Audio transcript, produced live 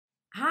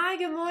Hi,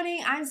 good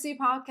morning. I'm Sue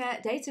Parker,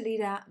 data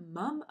leader,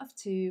 mum of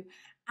two,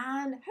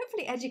 and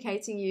hopefully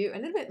educating you a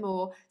little bit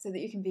more so that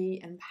you can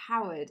be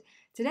empowered.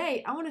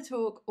 Today, I want to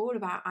talk all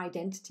about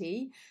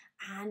identity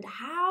and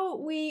how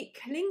we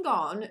cling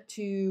on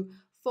to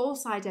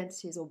false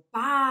identities or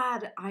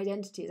bad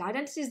identities,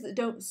 identities that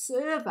don't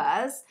serve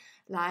us,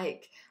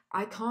 like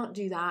I can't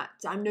do that,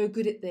 I'm no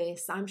good at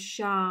this, I'm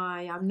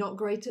shy, I'm not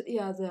great at the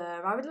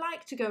other, I would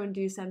like to go and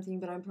do something,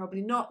 but I'm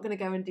probably not going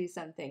to go and do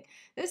something.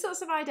 Those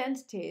sorts of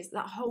identities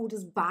that hold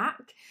us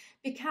back,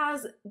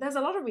 because there's a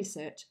lot of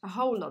research, a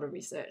whole lot of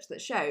research that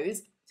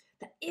shows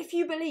that if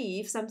you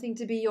believe something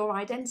to be your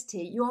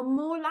identity, you are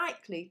more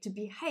likely to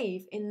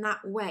behave in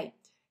that way.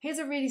 Here's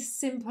a really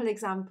simple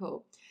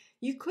example.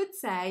 You could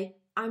say,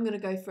 I'm going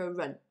to go for a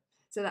run.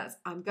 So that's,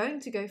 I'm going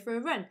to go for a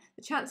run.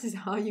 The chances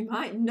are you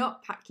might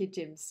not pack your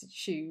gym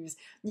shoes.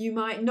 You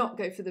might not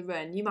go for the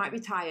run. You might be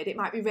tired. It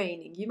might be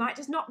raining. You might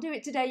just not do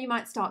it today. You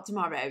might start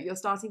tomorrow. You're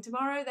starting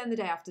tomorrow, then the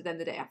day after, then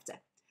the day after.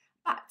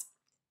 But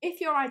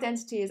if your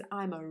identity is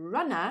I'm a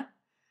runner,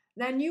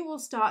 then you will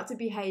start to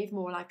behave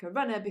more like a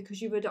runner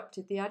because you've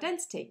adopted the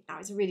identity. Now,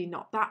 it's really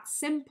not that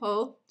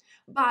simple,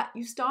 but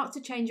you start to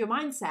change your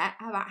mindset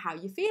about how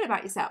you feel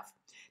about yourself.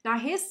 Now,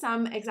 here's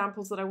some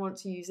examples that I want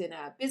to use in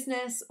a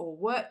business or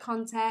work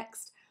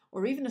context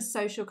or even a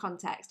social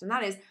context. And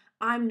that is,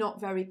 I'm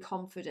not very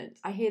confident.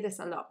 I hear this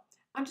a lot.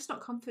 I'm just not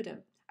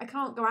confident. I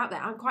can't go out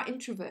there. I'm quite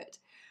introvert.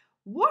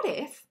 What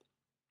if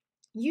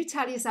you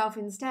tell yourself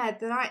instead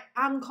that I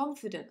am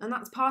confident, and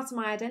that's part of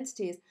my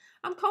identity is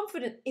I'm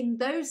confident in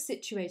those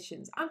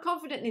situations. I'm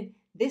confident in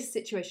this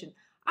situation.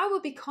 I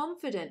will be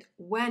confident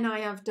when I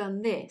have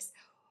done this.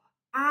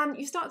 And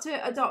you start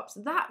to adopt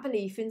that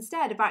belief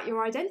instead about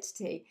your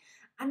identity.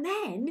 And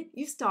then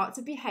you start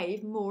to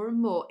behave more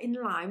and more in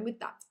line with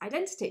that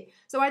identity.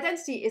 So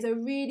identity is a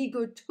really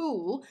good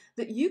tool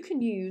that you can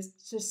use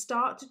to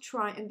start to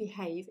try and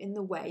behave in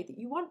the way that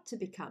you want to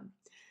become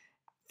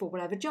for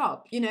whatever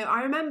job. You know,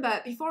 I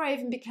remember before I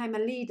even became a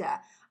leader,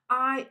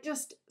 I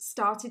just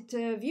started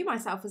to view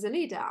myself as a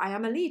leader. I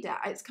am a leader.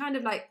 It's kind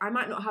of like I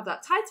might not have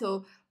that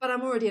title, but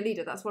I'm already a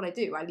leader. That's what I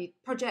do. I lead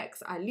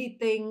projects, I lead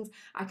things,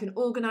 I can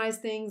organize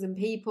things and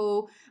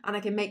people, and I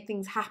can make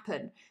things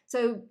happen.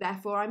 So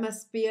therefore I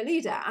must be a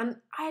leader. And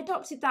I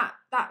adopted that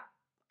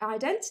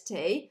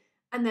identity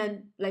and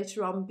then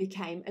later on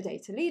became a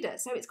data leader.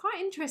 So it's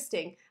quite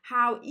interesting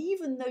how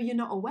even though you're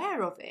not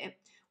aware of it,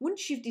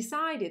 once you've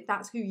decided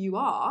that's who you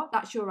are,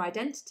 that's your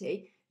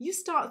identity, you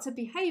start to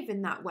behave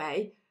in that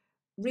way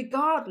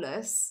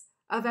regardless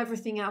of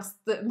everything else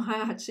that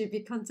might actually be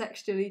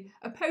contextually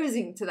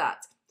opposing to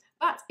that.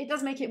 But it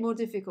does make it more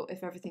difficult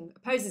if everything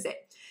opposes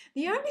it.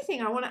 The only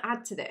thing I want to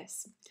add to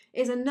this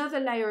is another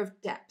layer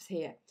of depth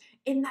here,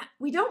 in that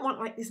we don't want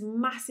like this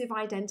massive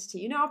identity.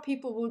 You know how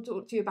people will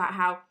talk to you about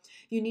how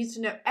you need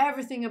to know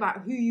everything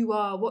about who you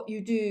are, what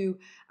you do.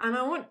 And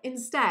I want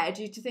instead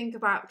you to think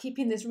about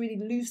keeping this really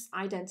loose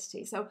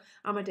identity. So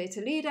I'm a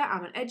data leader,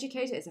 I'm an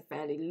educator, it's a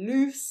fairly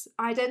loose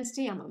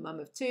identity. I'm a mum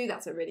of two,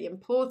 that's a really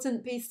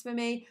important piece for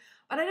me.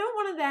 But I don't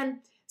want to then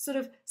sort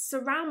of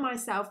surround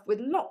myself with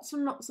lots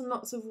and lots and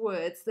lots of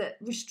words that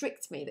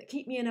restrict me, that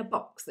keep me in a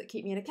box, that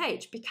keep me in a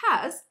cage,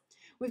 because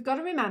we've got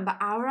to remember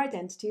our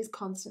identity is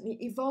constantly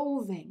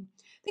evolving.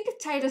 Think of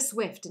Taylor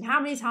Swift and how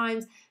many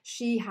times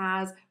she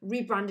has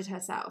rebranded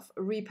herself,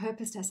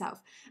 repurposed herself.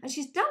 And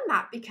she's done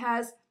that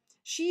because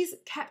she's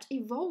kept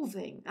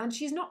evolving and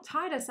she's not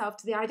tied herself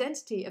to the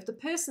identity of the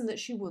person that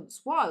she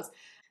once was.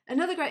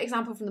 Another great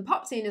example from the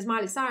pop scene is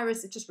Miley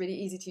Cyrus. It's just really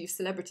easy to use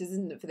celebrities,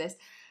 isn't it, for this?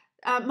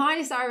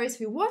 Miley Cyrus,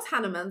 who was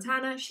Hannah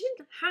Montana, she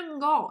didn't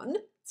hang on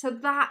to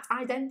that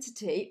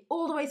identity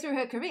all the way through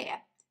her career.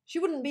 She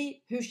wouldn't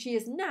be who she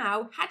is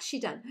now had she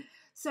done.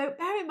 So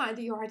bear in mind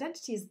that your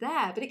identity is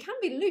there, but it can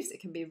be loose. It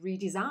can be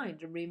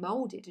redesigned and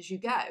remolded as you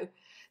go.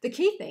 The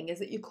key thing is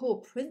that your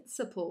core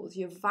principles,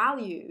 your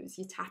values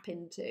you tap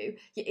into,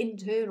 your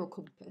internal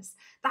compass,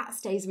 that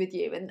stays with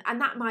you.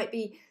 And that might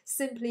be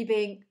simply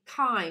being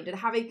kind and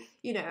having,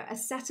 you know, a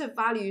set of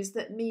values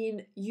that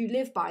mean you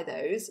live by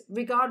those,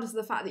 regardless of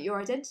the fact that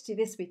your identity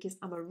this week is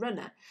I'm a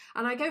runner.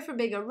 And I go from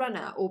being a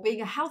runner or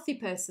being a healthy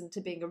person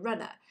to being a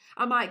runner.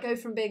 I might go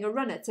from being a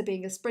runner to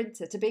being a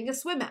sprinter to being a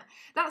swimmer.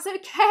 That's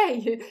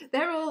okay.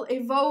 They're all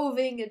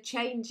evolving and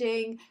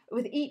changing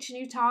with each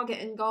new target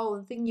and goal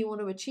and thing you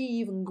want to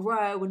achieve and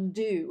grow and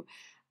do.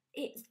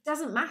 It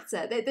doesn't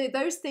matter.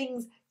 Those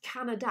things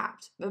can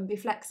adapt and be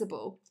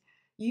flexible.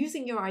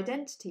 Using your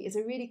identity is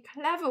a really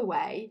clever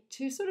way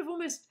to sort of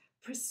almost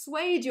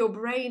persuade your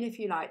brain, if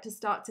you like, to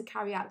start to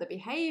carry out the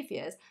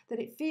behaviours that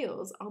it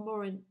feels are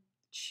more in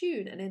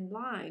tune and in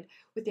line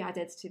with the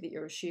identity that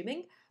you're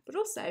assuming, but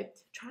also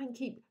try and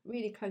keep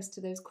really close to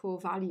those core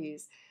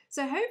values.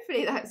 So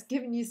hopefully that's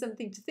given you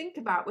something to think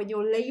about when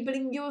you're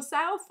labeling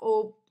yourself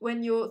or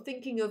when you're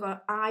thinking of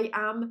a I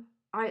am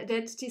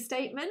identity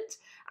statement.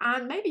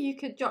 And maybe you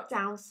could jot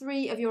down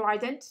 3 of your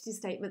identity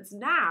statements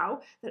now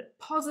that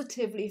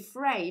positively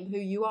frame who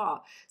you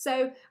are.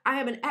 So I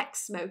am an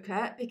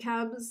ex-smoker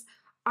becomes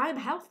I'm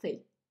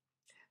healthy.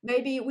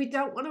 Maybe we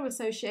don't want to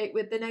associate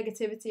with the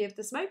negativity of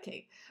the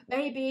smoking.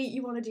 Maybe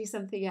you want to do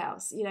something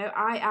else. You know,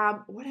 I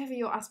am, whatever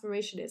your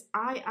aspiration is,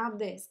 I am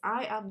this,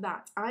 I am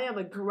that, I am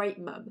a great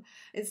mum.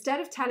 Instead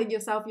of telling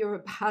yourself you're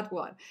a bad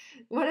one,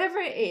 whatever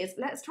it is,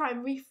 let's try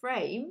and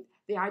reframe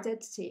the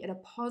identity in a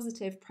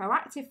positive,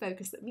 proactive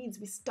focus that means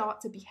we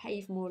start to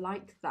behave more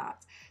like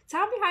that.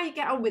 Tell me how you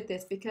get on with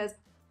this, because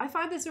I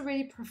find this a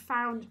really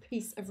profound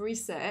piece of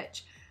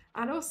research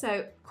and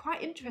also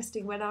quite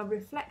interesting when I'm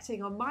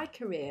reflecting on my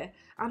career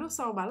and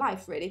also on my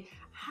life, really,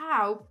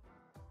 how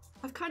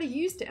I've kind of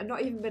used it and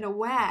not even been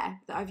aware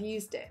that I've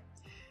used it.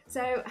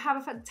 So have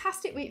a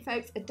fantastic week,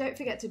 folks, and don't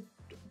forget to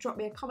drop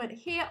me a comment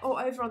here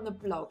or over on the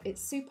blog.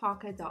 It's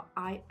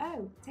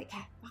sueparker.io. Take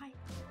care.